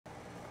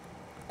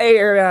Hey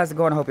everybody, how's it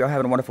going? I hope y'all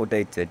having a wonderful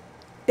day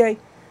today.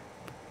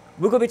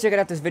 We're gonna be checking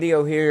out this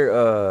video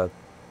here.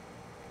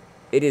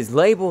 It is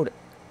labeled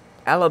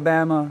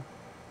Alabama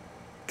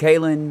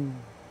Kalen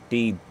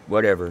D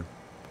whatever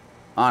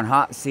on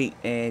hot seat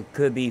and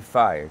could be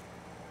fired.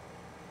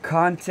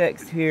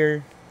 Context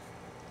here: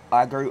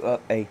 I grew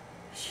up a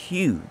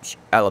huge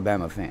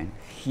Alabama fan,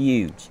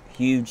 huge.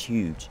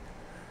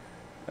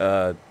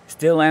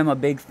 Still am a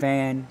big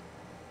fan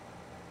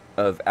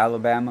of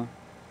Alabama.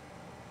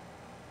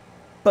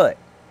 But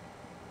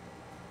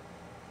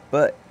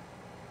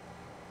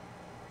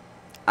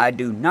I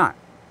do not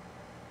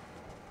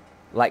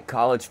like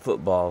college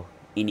football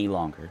any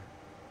longer.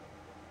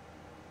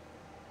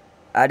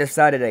 I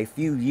decided a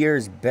few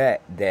years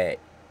back that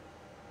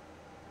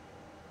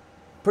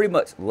pretty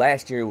much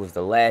last year was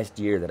the last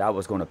year that I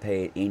was going to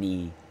pay it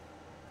any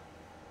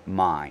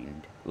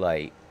mind.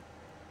 Like,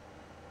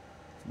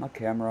 is my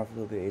camera off a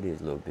little bit? It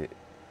is a little bit.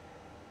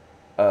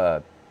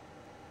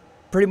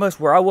 Pretty much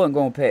where I wasn't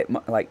going to pay it,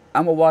 like,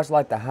 I'm going to watch,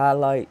 like, the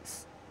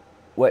highlights,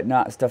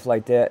 whatnot, stuff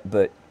like that,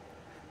 but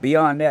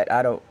beyond that,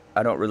 I don't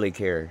really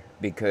care,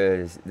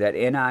 because that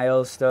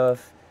NIL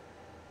stuff,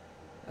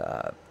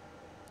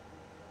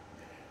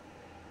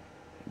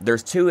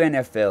 there's 2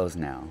 NFLs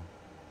now,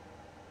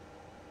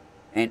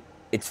 and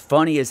it's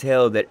funny as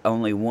hell that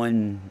only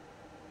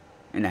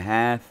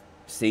 1.5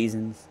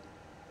 seasons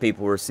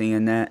people were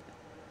seeing that.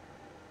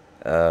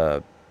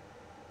 I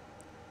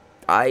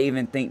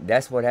even think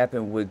that's what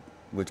happened with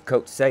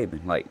Coach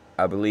Saban. Like,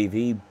 I believe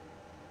he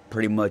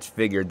pretty much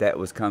figured that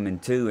was coming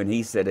too, and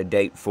he set a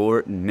date for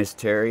it, and Miss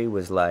Terry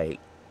was like,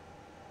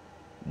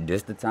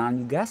 "This the time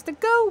you got to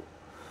go."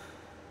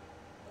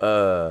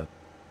 But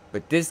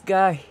this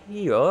guy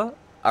here,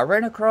 I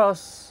ran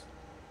across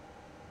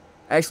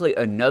actually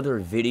another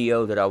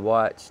video that I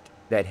watched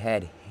that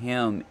had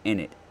him in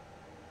it.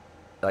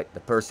 Like, the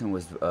person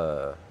was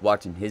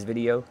watching his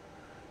video,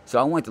 so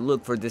I went to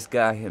look for this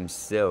guy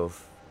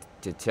himself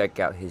to check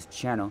out his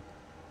channel.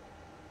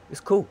 It's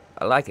cool.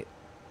 I like it.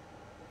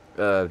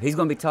 He's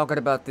going to be talking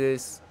about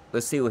this.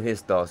 Let's see what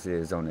his thoughts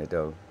is on it,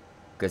 though.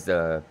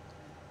 Because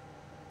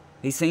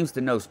he seems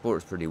to know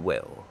sports pretty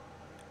well.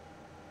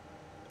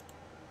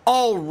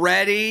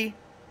 Already?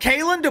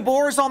 Kalen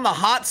DeBoer's on the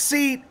hot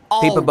seat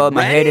already? Peep above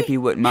my head if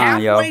you wouldn't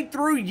mind, y'all. Halfway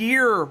through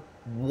year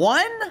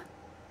 1?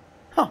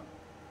 Huh.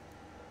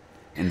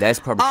 And that's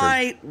probably true.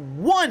 I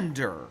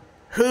wonder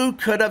who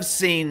could have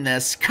seen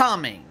this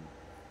coming.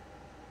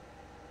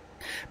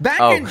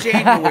 Back in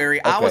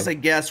January, Okay. I was a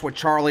guest with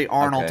Charlie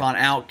Arnold on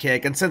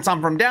Outkick, and since I'm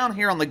from down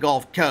here on the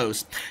Gulf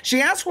Coast,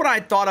 she asked what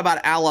I thought about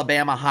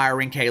Alabama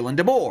hiring Kalen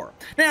DeBoer.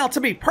 Now,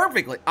 to be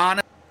perfectly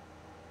honest,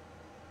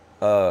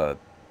 I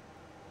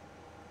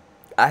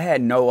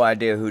had no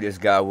idea who this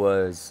guy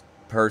was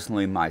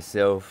personally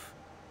myself,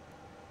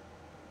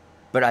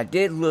 but I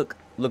did look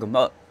him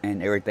up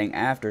and everything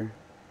after,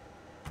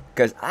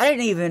 because I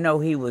didn't even know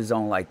he was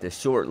on like the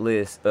short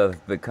list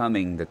of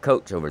becoming the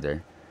coach over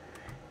there.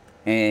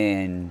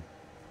 And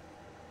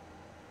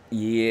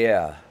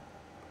yeah,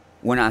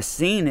 when I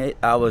seen it,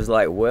 I was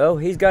like, well,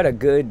 he's got a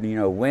good,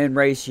 win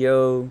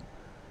ratio,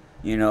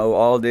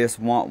 all this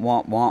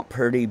want,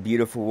 pretty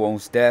beautiful on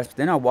stats. But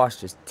then I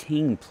watched his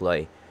team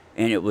play,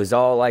 and it was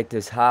all like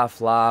this high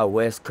fly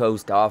West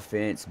Coast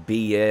offense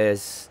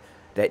BS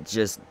that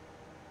just,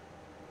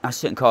 I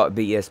shouldn't call it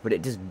BS, but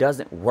it just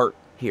doesn't work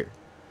here.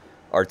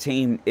 Our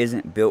team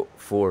isn't built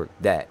for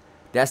that.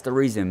 That's the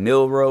reason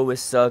Milroe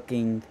is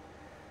sucking.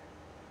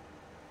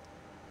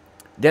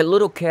 That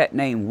little cat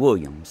named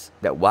Williams,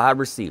 that wide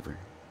receiver,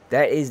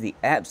 that is the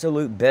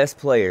absolute best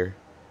player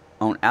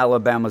on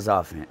Alabama's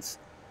offense.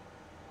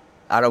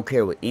 I don't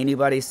care what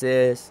anybody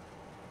says.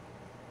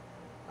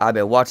 I've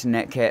been watching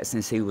that cat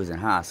since he was in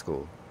high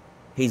school.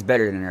 He's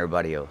better than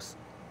everybody else.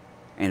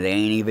 And they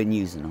ain't even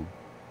using him.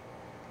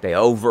 They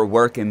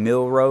overworking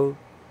Milroe,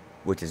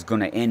 which is going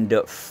to end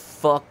up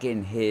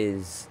fucking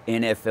his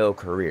NFL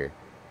career.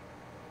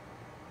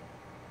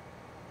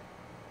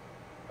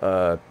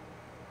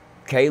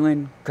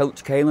 Kalen,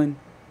 Coach Kalen,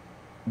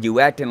 you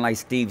acting like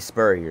Steve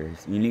Spurrier.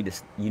 You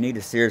need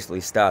to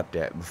seriously stop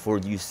that before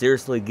you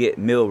seriously get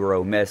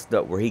Milroe messed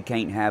up where he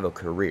can't have a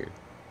career.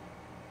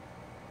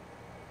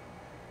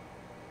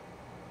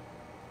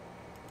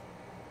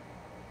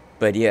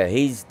 But yeah,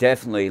 he's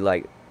definitely,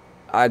 like,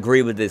 I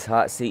agree with this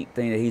hot seat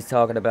thing that he's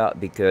talking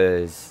about,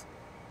 because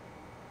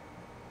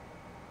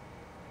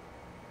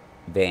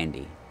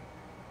Vandy.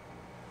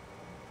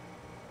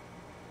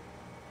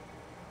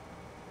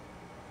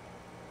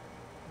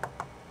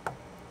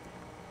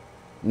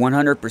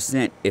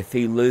 100%, if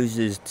he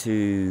loses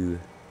to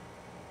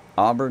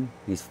Auburn,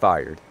 he's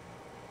fired.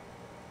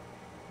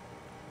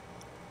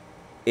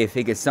 If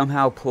he could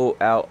somehow pull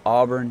out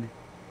Auburn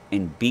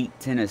and beat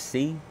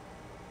Tennessee,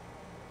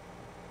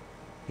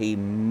 he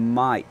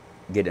might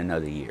get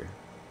another year.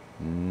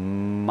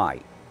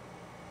 Might.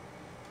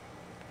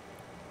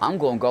 I'm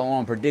going to go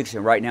on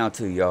prediction right now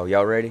too, y'all.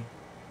 Y'all ready?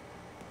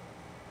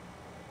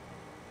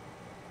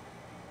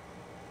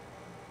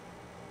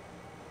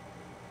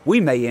 We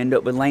may end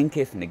up with Lane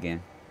Kiffin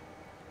again.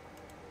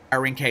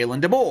 hiring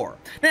Kalen DeBoer.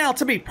 Now,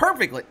 to be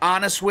perfectly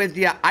honest with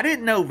you, I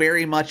didn't know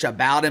very much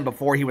about him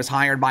before he was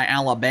hired by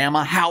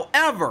Alabama.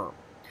 However,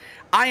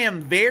 I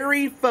am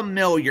very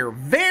familiar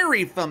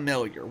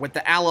with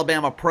the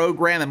Alabama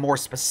program and more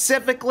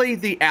specifically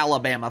the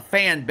Alabama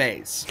fan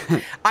base.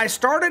 I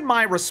started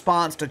my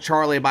response to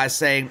Charlie by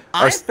saying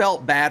I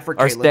felt bad for Kalen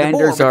DeBoer. Our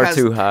standards are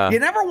too high. You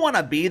never want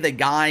to be the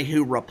guy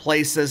who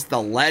replaces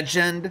the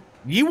legend.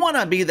 You want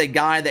to be the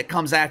guy that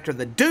comes after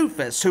the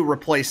doofus who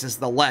replaces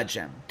the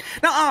legend.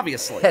 Now,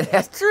 obviously,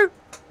 that's true.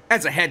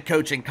 As a head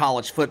coach in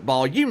college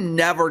football, you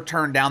never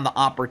turn down the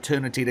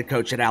opportunity to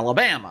coach at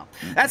Alabama.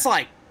 That's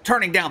like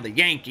turning down the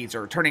Yankees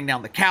or turning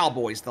down the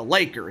Cowboys, the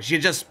Lakers. You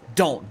just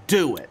don't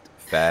do it.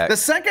 Fact. The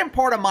second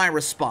part of my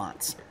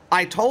response,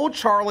 I told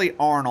Charlie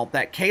Arnold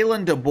that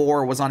Kalen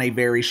DeBoer was on a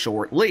very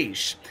short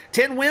leash.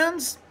 10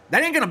 wins?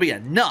 That ain't going to be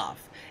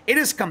enough. It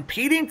is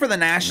competing for the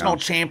national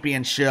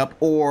championship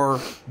or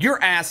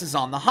your ass is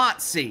on the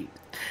hot seat.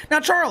 Now,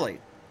 Charlie.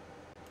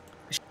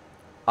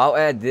 I'll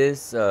add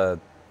this, because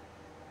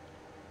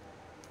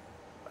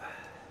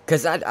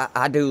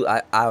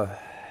I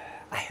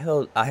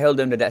held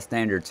them to that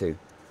standard too,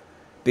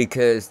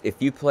 because if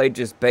you play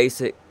just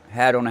basic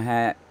hat on a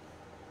hat,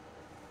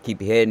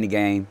 keep your head in the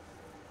game,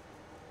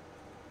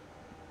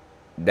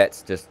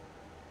 that's just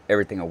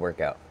everything will work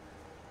out.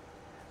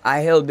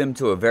 I held them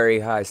to a very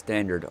high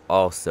standard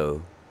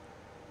also,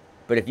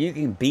 but if you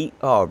can beat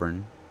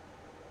Auburn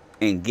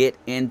and get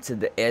into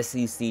the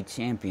SEC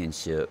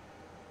championship,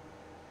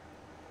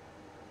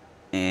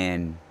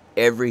 and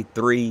every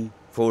 3-4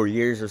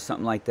 years or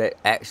something like that,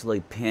 actually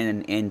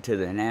pinning into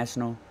the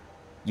national,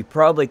 you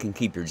probably can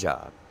keep your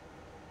job.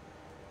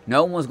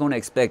 No one's going to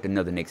expect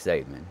another Nick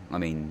Saban. I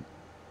mean,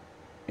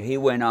 he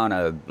went on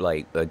a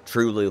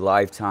truly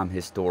lifetime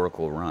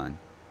historical run.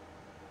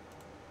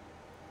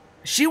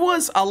 She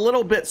was a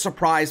little bit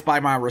surprised by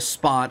my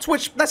response,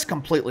 which that's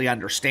completely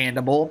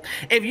understandable.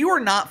 If you are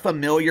not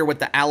familiar with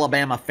the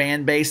Alabama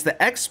fan base,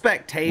 the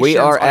expectations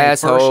of a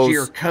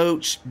first-year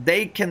coach,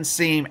 they can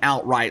seem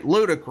outright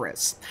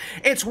ludicrous.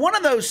 It's one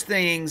of those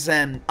things,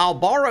 and I'll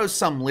borrow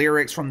some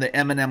lyrics from the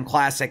Eminem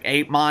classic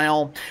 8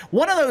 Mile,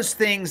 one of those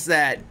things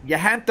that you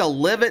have to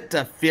live it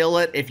to feel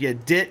it. If you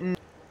didn't...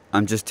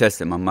 I'm just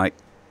testing my mic.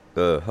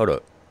 Hold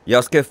up.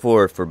 Y'all skip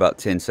forward for about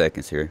 10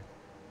 seconds here.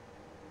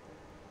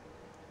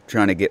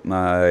 Trying to get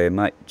my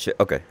mic check.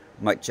 Okay,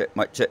 mic check.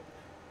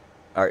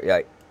 All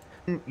right.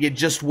 You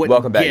just wouldn't.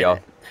 Welcome back, y'all.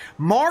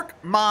 Mark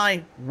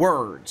my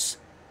words.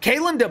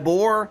 Kalen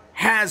DeBoer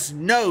has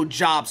no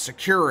job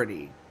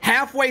security.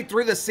 Halfway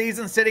through the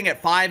season, sitting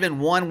at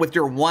 5-1 with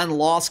your one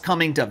loss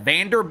coming to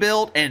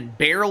Vanderbilt and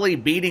barely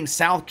beating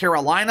South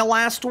Carolina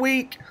last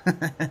week.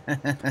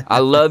 I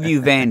love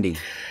you, Vandy.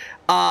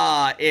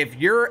 If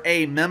you're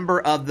a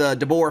member of the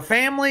DeBoer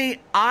family,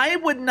 I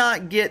would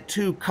not get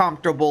too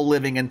comfortable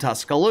living in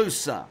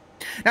Tuscaloosa.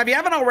 Now, if you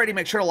haven't already,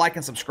 make sure to like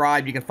and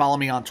subscribe. You can follow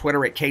me on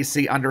Twitter at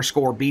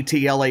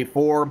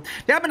KC_BTL84.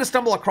 If you happen to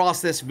stumble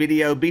across this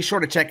video, be sure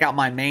to check out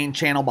my main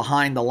channel,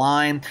 Behind the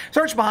Line.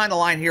 Search Behind the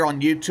Line here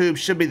on YouTube.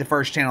 Should be the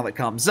first channel that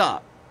comes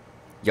up.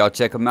 Y'all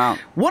check them out.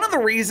 One of the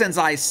reasons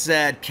I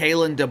said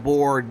Kalen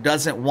DeBoer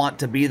doesn't want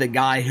to be the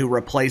guy who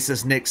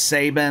replaces Nick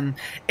Saban,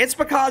 it's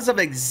because of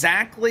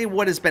exactly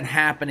what has been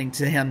happening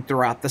to him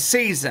throughout the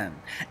season.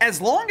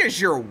 As long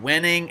as you're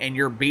winning and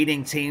you're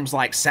beating teams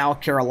like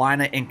South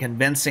Carolina in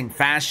convincing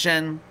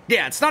fashion,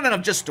 yeah, it's not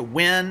enough just to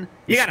win.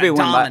 You got to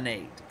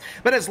dominate.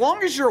 But as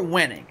long as you're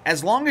winning,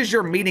 as long as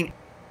you're meeting...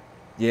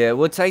 Yeah,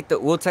 we'll take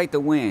the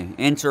win,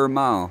 inch or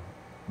mile.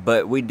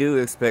 But we do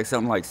expect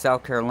something like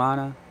South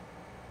Carolina.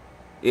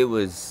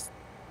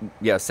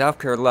 South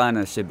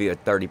Carolina should be a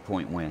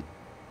 30-point win.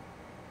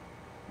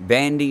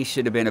 Vandy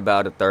should have been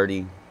about a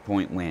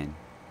 30-point win.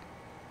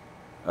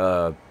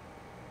 I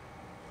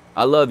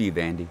love you,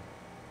 Vandy.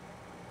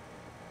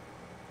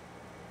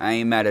 I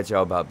ain't mad at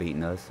y'all about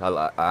beating us.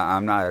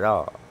 I'm not at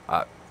all.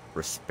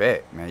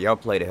 Respect, man. Y'all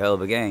played a hell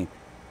of a game.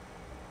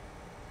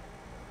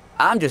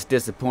 I'm just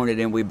disappointed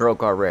in we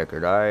broke our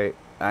record, alright?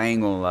 I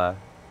ain't gonna lie.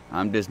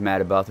 I'm just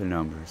mad about the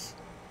numbers.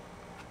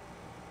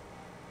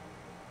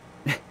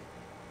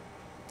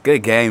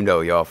 Good game,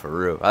 though, y'all, for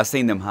real. I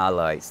seen them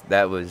highlights.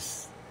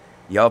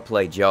 Y'all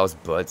played y'all's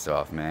butts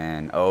off,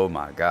 man. Oh,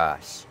 my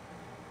gosh.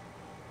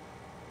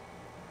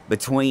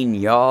 Between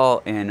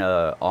y'all and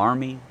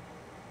Army,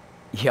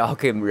 y'all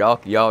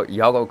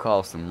gonna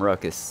cause some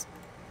ruckus.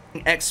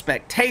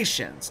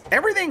 Expectations.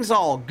 Everything's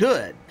all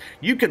good.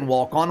 You can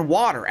walk on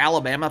water.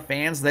 Alabama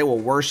fans, they will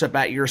worship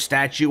at your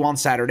statue on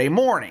Saturday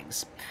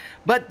mornings.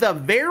 But the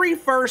very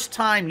first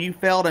time you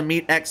fail to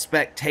meet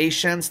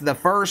expectations, the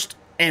first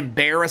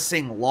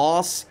embarrassing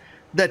loss,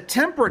 the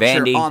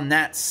temperature on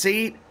that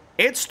seat,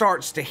 it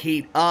starts to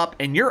heat up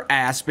and your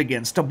ass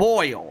begins to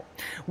boil.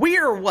 We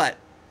are, what,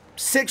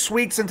 6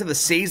 weeks into the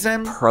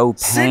season, Propane.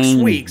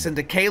 6 weeks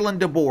into Kalen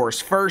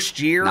DeBoer's first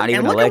year, and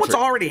look electric. at what's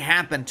already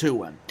happened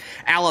to him.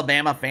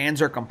 Alabama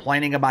fans are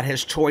complaining about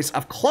his choice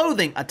of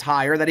clothing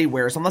attire that he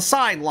wears on the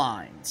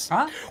sidelines.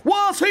 Huh?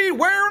 Was he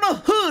wearing a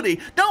hoodie?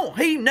 Don't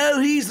he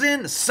know he's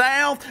in the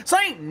South?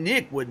 St.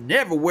 Nick would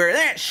never wear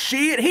that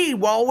shit. He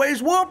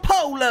always wore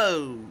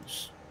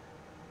polos.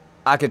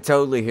 I could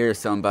totally hear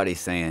somebody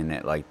saying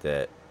that like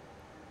that.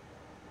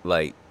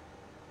 Like,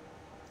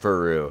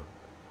 for real.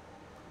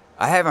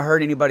 I haven't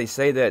heard anybody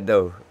say that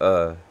though.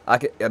 But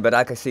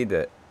I could see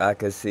that. I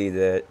could see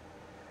that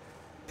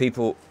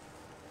people.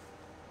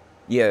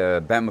 Yeah,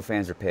 Bama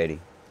fans are petty.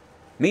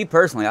 Me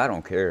personally, I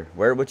don't care.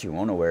 Wear what you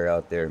want to wear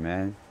out there,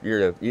 man.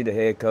 You're the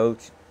head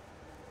coach.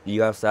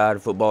 You outside a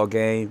football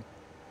game.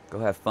 Go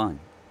have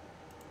fun.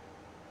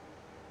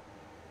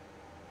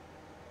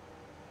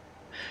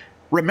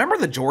 Remember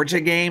the Georgia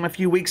game a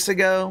few weeks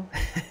ago?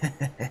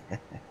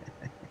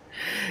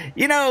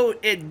 You know,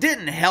 it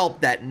didn't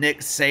help that Nick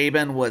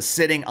Saban was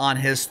sitting on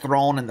his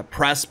throne in the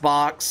press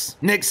box.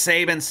 Nick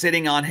Saban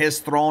sitting on his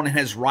throne in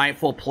his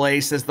rightful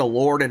place as the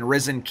Lord and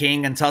risen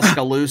King in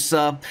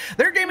Tuscaloosa.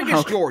 Their game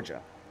against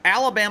Georgia.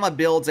 Alabama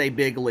builds a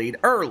big lead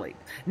early.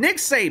 Nick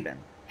Saban,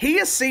 he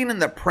is seen in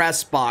the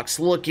press box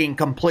looking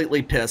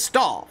completely pissed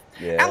off.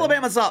 Yeah.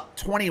 Alabama's up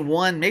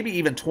 21, maybe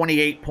even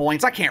 28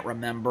 points. I can't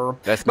remember.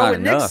 That's not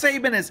enough. But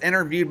when Nick Saban is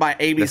interviewed by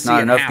ABC That's not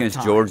at enough halftime,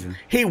 against Georgia.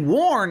 He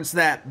warns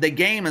that the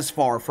game is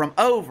far from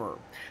over.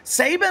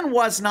 Saban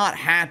was not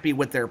happy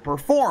with their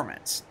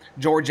performance.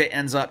 Georgia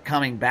ends up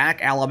coming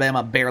back.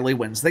 Alabama barely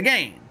wins the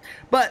game.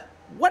 But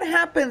what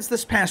happens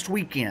this past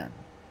weekend?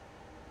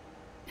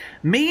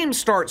 Memes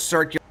start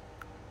circulating.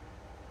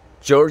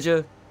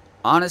 Georgia,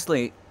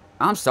 honestly,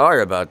 I'm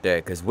sorry about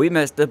that because we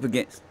messed up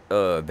against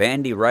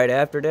Vandy right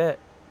after that.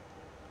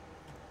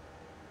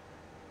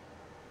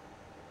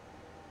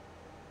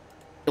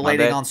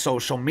 On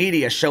social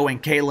media showing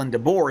Kalen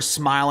DeBoer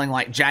smiling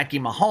like Jackie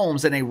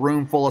Mahomes in a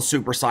room full of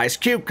supersized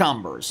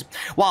cucumbers,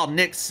 while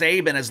Nick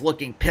Saban is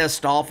looking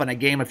pissed off in a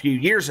game a few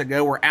years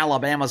ago where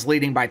Alabama's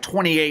leading by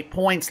 28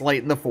 points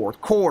late in the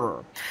fourth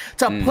quarter.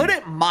 To put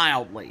it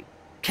mildly,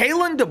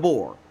 Kalen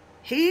DeBoer,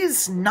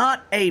 he's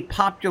not a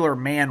popular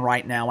man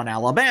right now in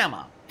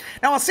Alabama.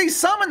 Now, I see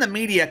some in the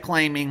media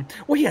claiming,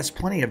 well, he has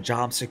plenty of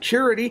job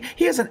security.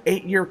 He has an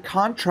 8-year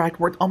contract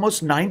worth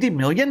almost $90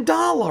 million.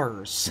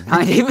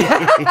 $90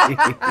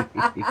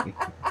 million?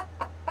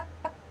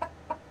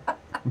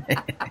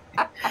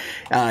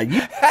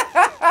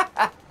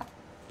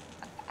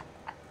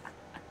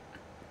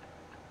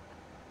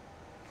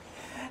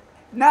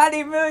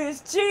 $90 million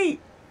is cheap.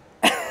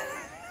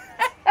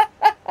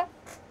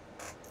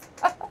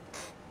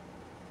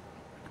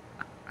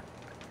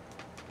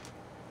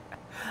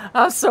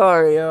 I'm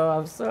sorry, yo.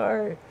 I'm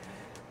sorry.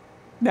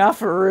 Now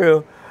for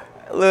real.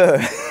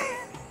 Look.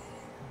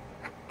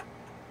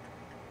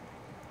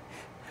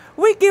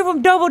 We give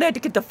him double that to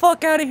get the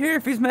fuck out of here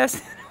if he's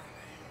messing.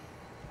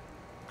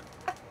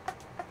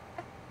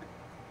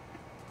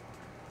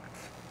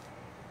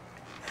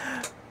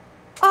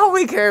 All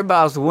we care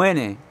about is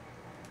winning.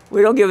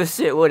 We don't give a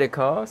shit what it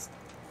costs.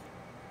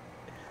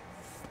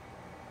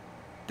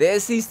 The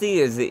SEC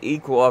is the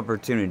equal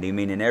opportunity,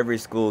 meaning every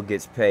school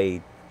gets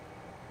paid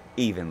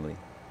evenly.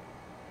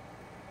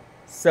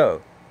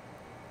 So,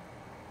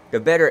 the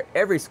better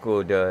every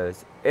school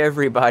does,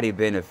 everybody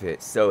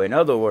benefits. So, in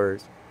other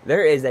words,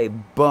 there is a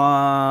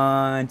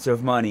bunch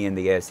of money in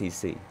the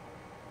SEC.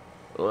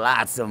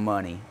 Lots of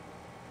money.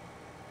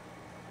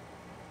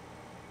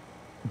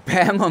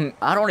 Bama,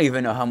 I don't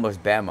even know how much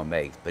Bama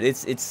makes, but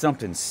it's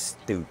something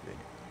stupid.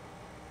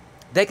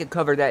 They could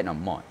cover that in a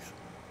month.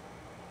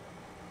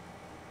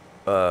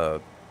 That's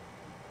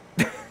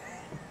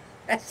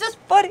just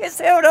funny as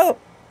hell, though.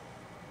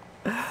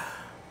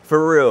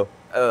 For real,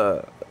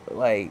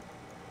 like,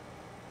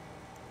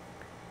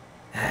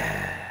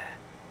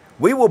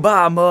 we will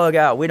buy a mug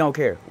out. We don't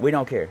care. We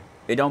don't care.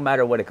 It don't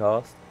matter what it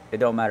costs. It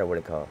don't matter what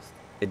it costs.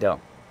 It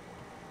don't.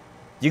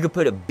 You could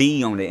put a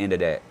B on the end of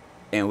that,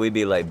 and we'd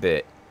be like,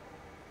 bet.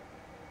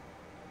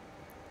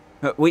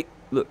 We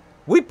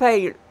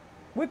paid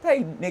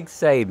Nick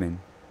Saban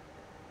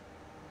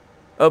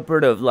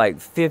upward of like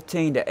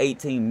 15 to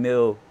 18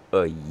 mil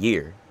a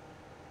year.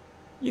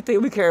 You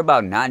think we care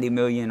about 90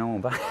 million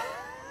on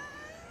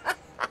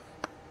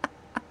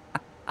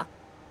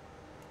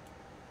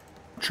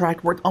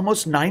contract worth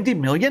almost $90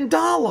 million.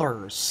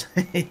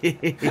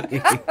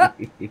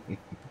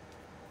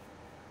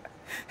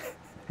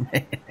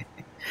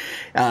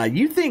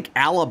 You think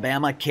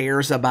Alabama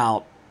cares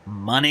about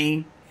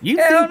money? You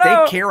think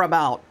they care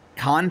about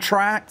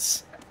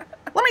contracts?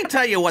 Let me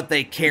tell you what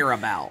they care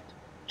about.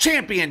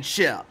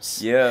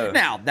 Championships. Yeah.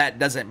 Now, that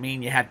doesn't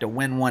mean you have to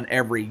win one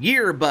every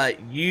year,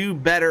 but you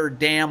better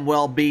damn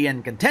well be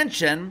in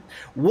contention.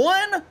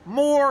 One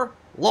more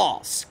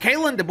loss.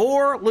 Kalen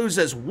DeBoer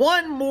loses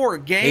one more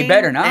game. He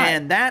better not.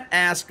 And that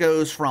ass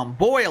goes from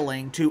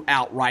boiling to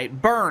outright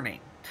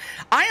burning.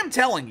 I am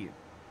telling you,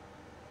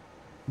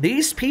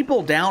 these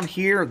people down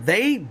here,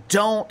 they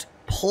don't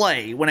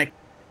play when it...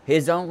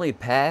 His only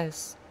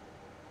pass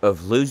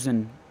of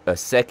losing a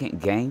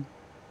second game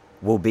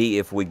will be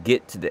if we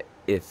get to the,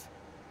 if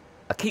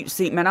I keep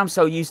seeing, man, I'm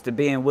so used to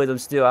being with them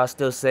still. I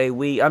still say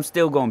I'm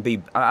still going to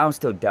be, I'm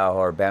still a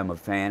diehard Bama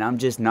fan. I'm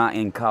just not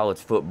in college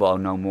football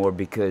no more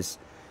because,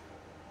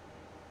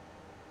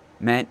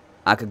 man,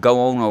 I could go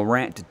on a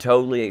rant to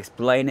totally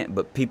explain it,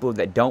 but people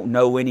that don't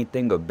know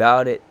anything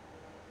about it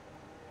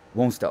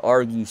wants to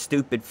argue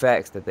stupid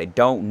facts that they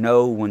don't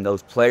know when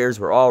those players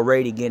were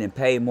already getting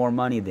paid more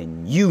money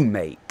than you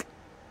make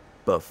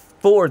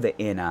before the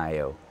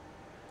NIL.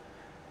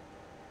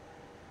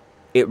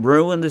 It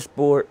ruined the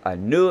sport. I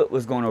knew it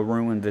was going to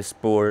ruin the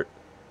sport.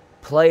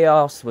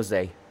 Playoffs was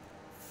a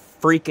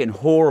freaking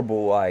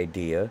horrible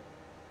idea.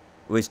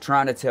 Was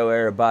trying to tell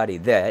everybody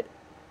that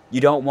you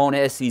don't want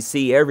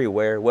SEC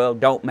everywhere. Well,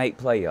 don't make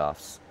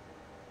playoffs.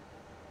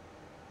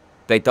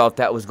 They thought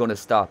that was going to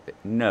stop it.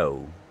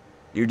 No.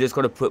 You're just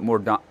going to put more...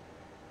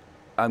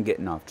 I'm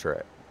getting off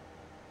track.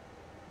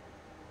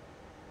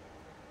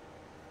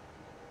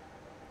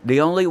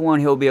 The only one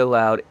he'll be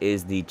allowed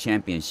is the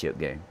championship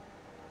game.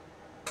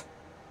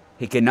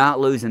 He cannot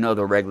lose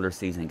another regular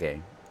season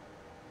game.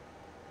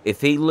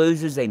 If he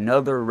loses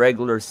another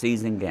regular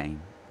season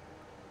game,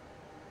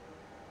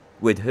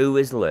 with who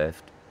is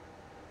left,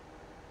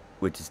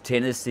 which is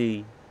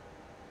Tennessee,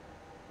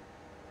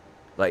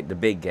 like the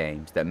big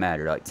games that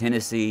matter, like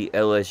Tennessee,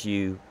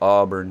 LSU,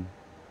 Auburn.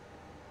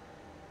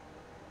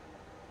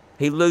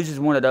 He loses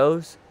one of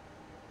those,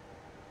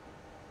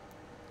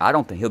 I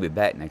don't think he'll be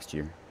back next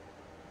year.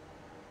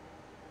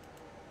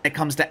 It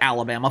comes to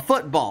Alabama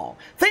football.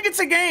 Think it's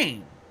a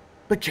game.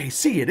 But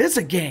JC, it is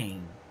a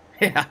game.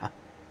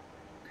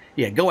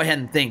 Yeah, go ahead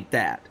and think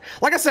that.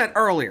 Like I said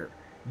earlier,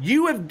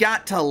 you have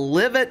got to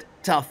live it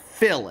to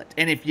feel it.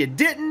 And if you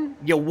didn't,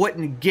 you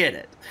wouldn't get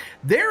it.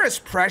 There is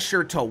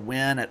pressure to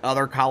win at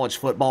other college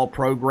football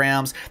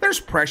programs. There's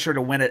pressure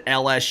to win at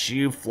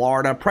LSU,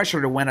 Florida,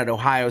 pressure to win at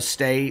Ohio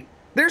State.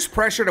 There's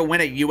pressure to win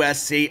at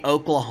USC,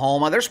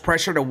 Oklahoma. There's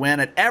pressure to win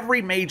at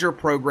every major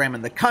program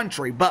in the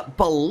country. But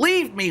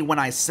believe me when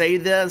I say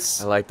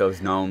this, I like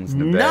those gnomes in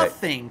the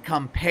nothing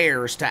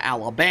compares to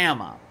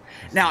Alabama.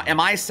 Now, am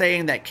I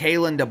saying that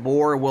Kalen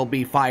DeBoer will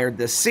be fired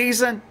this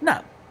season?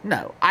 No.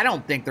 I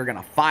don't think they're going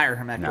to fire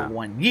him after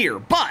 1 year.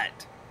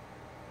 But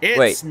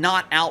it's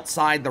not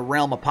outside the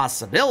realm of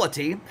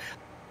possibility.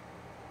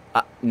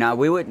 Now,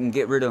 we wouldn't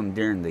get rid of him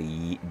during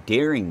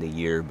the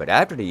year, but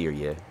after the year,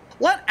 yeah.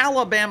 Let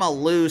Alabama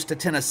lose to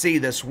Tennessee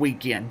this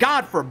weekend.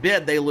 God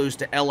forbid they lose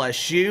to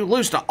LSU,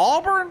 lose to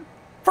Auburn.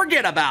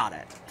 Forget about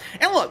it.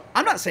 And look,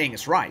 I'm not saying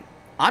it's right.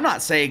 I'm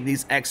not saying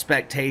these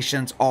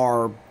expectations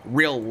are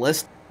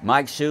realistic.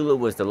 Mike Shula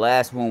was the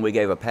last one we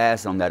gave a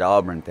pass on that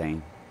Auburn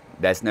thing.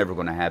 That's never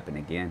going to happen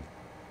again.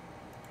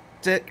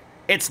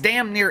 It's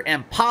damn near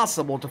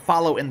impossible to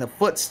follow in the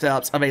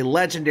footsteps of a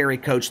legendary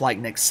coach like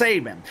Nick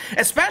Saban,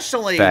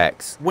 especially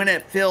when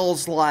it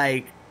feels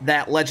like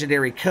that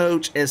legendary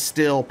coach is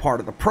still part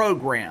of the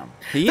program.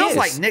 Feels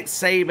like Nick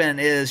Saban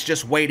is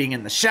just waiting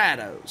in the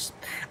shadows.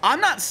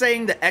 I'm not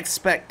saying the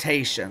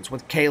expectations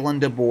with Kalen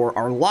DeBoer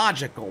are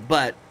logical,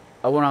 but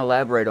I want to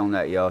elaborate on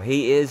that, y'all.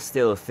 He is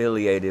still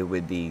affiliated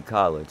with the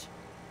college.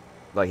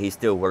 Like, he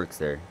still works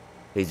there.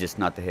 He's just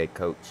not the head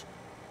coach.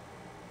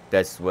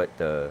 That's what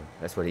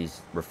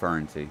he's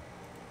referring to.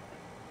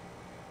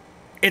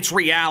 It's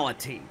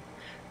reality.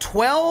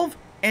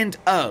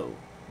 12-0.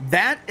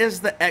 That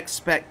is the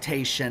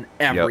expectation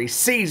every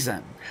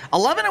season.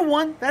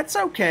 11-1, that's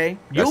okay.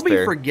 You'll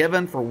be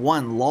forgiven for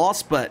 1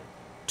 loss, but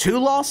 2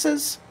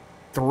 losses?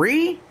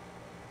 3?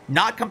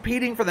 Not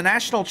competing for the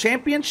national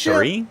championship?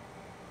 3?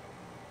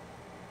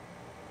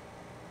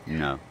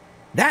 No.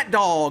 That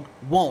dog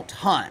won't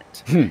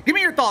hunt. Give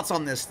me your thoughts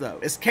on this, though.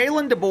 Is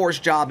Kalen DeBoer's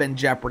job in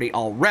jeopardy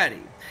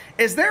already?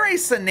 Is there a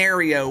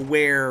scenario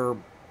where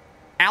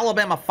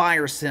Alabama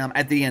fires him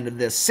at the end of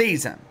this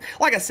season?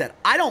 Like I said,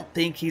 I don't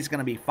think he's going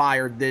to be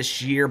fired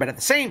this year, but at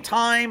the same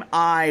time,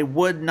 I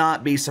would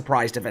not be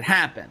surprised if it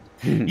happened.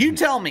 You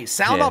tell me.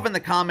 Sound off in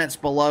the comments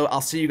below. I'll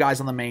see you guys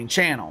on the main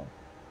channel.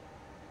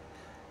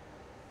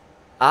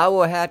 I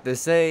will have to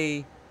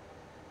say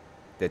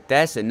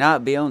that should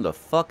not be on the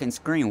fucking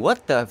screen.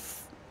 What the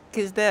fuck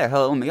is that?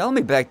 Let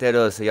me back that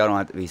up so y'all don't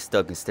have to be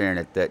stuck and staring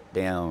at that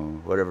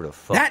damn whatever the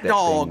fuck that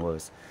thing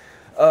was.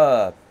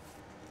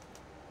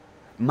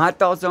 My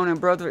thoughts on him,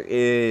 brother,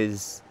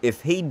 is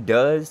if he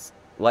does,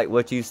 like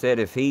what you said,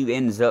 if he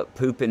ends up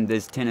pooping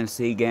this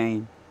Tennessee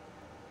game,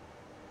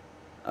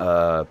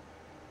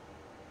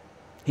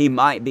 he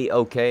might be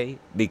okay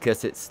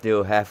because it's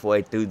still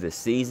halfway through the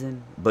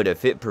season. But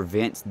if it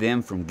prevents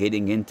them from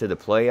getting into the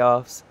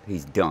playoffs,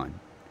 he's done.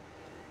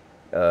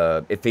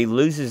 If he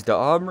loses to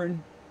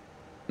Auburn,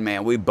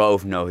 man, we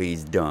both know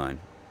he's done.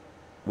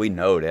 We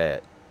know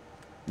that.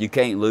 You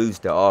can't lose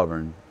to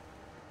Auburn.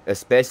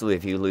 Especially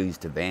if you lose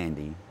to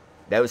Vandy.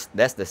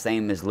 That's the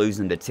same as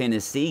losing to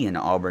Tennessee and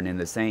Auburn in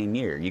the same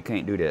year. You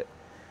can't do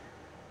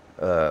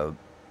that.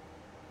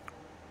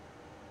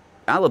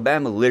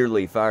 Alabama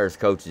literally fires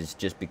coaches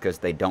just because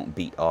they don't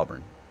beat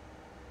Auburn.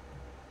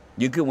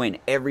 You can win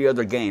every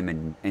other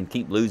game and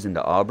keep losing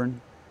to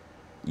Auburn.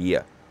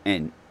 Yeah,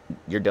 and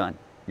you're done.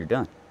 You're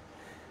done.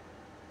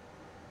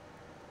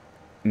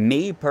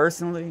 Me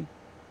personally,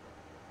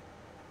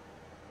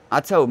 I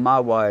told my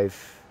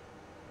wife,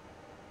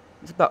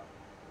 it's about,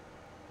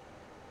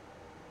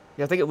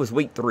 yeah, I think it was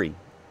week 3.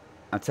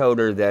 I told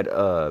her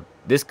that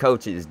this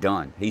coach is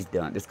done. He's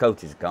done. This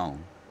coach is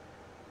gone.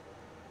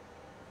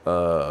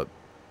 And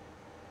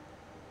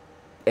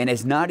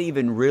it's not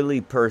even really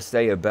per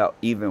se about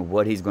even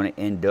what he's going to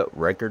end up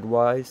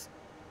record-wise.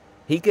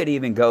 He could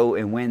even go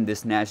and win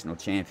this national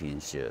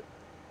championship.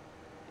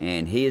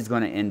 And he is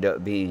going to end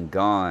up being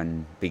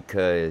gone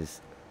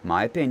because,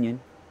 my opinion,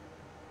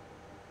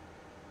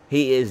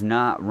 he is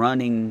not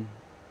running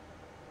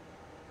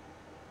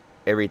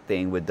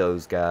everything with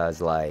those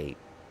guys like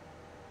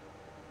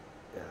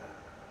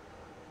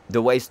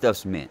the way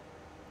stuff's meant.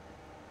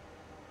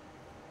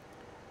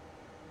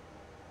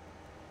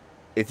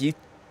 If you,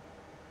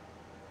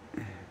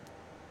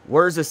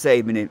 words of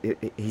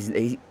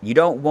Saban, you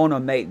don't want to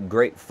make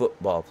great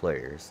football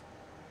players.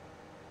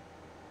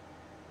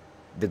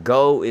 The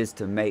goal is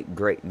to make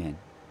great men.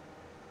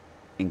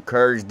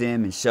 Encourage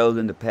them and show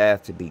them the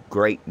path to be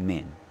great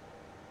men.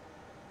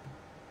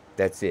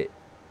 That's it.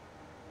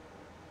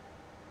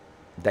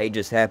 They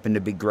just happen to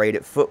be great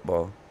at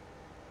football.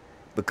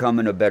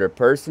 Becoming a better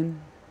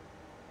person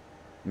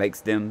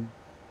makes them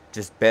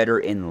just better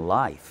in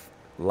life.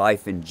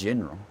 Life in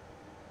general.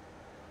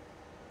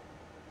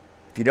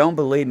 If you don't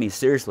believe me,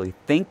 seriously,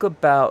 think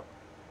about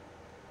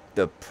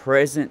the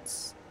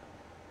presence,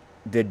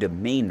 the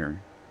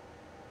demeanor,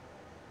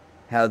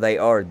 how they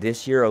are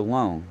this year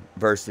alone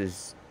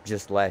versus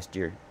just last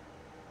year.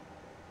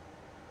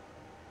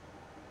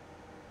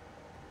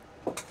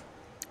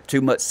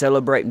 Too much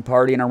celebrating,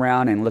 partying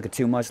around, and looking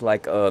too much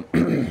like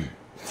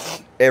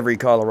every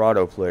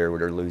Colorado player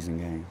when they're losing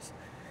games.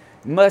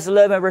 Much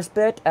love and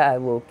respect. I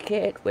will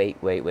kick. Wait.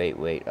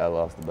 I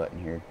lost the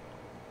button here.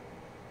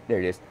 There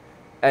it is.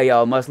 Hey,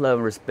 y'all. Much love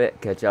and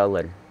respect. Catch y'all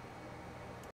later.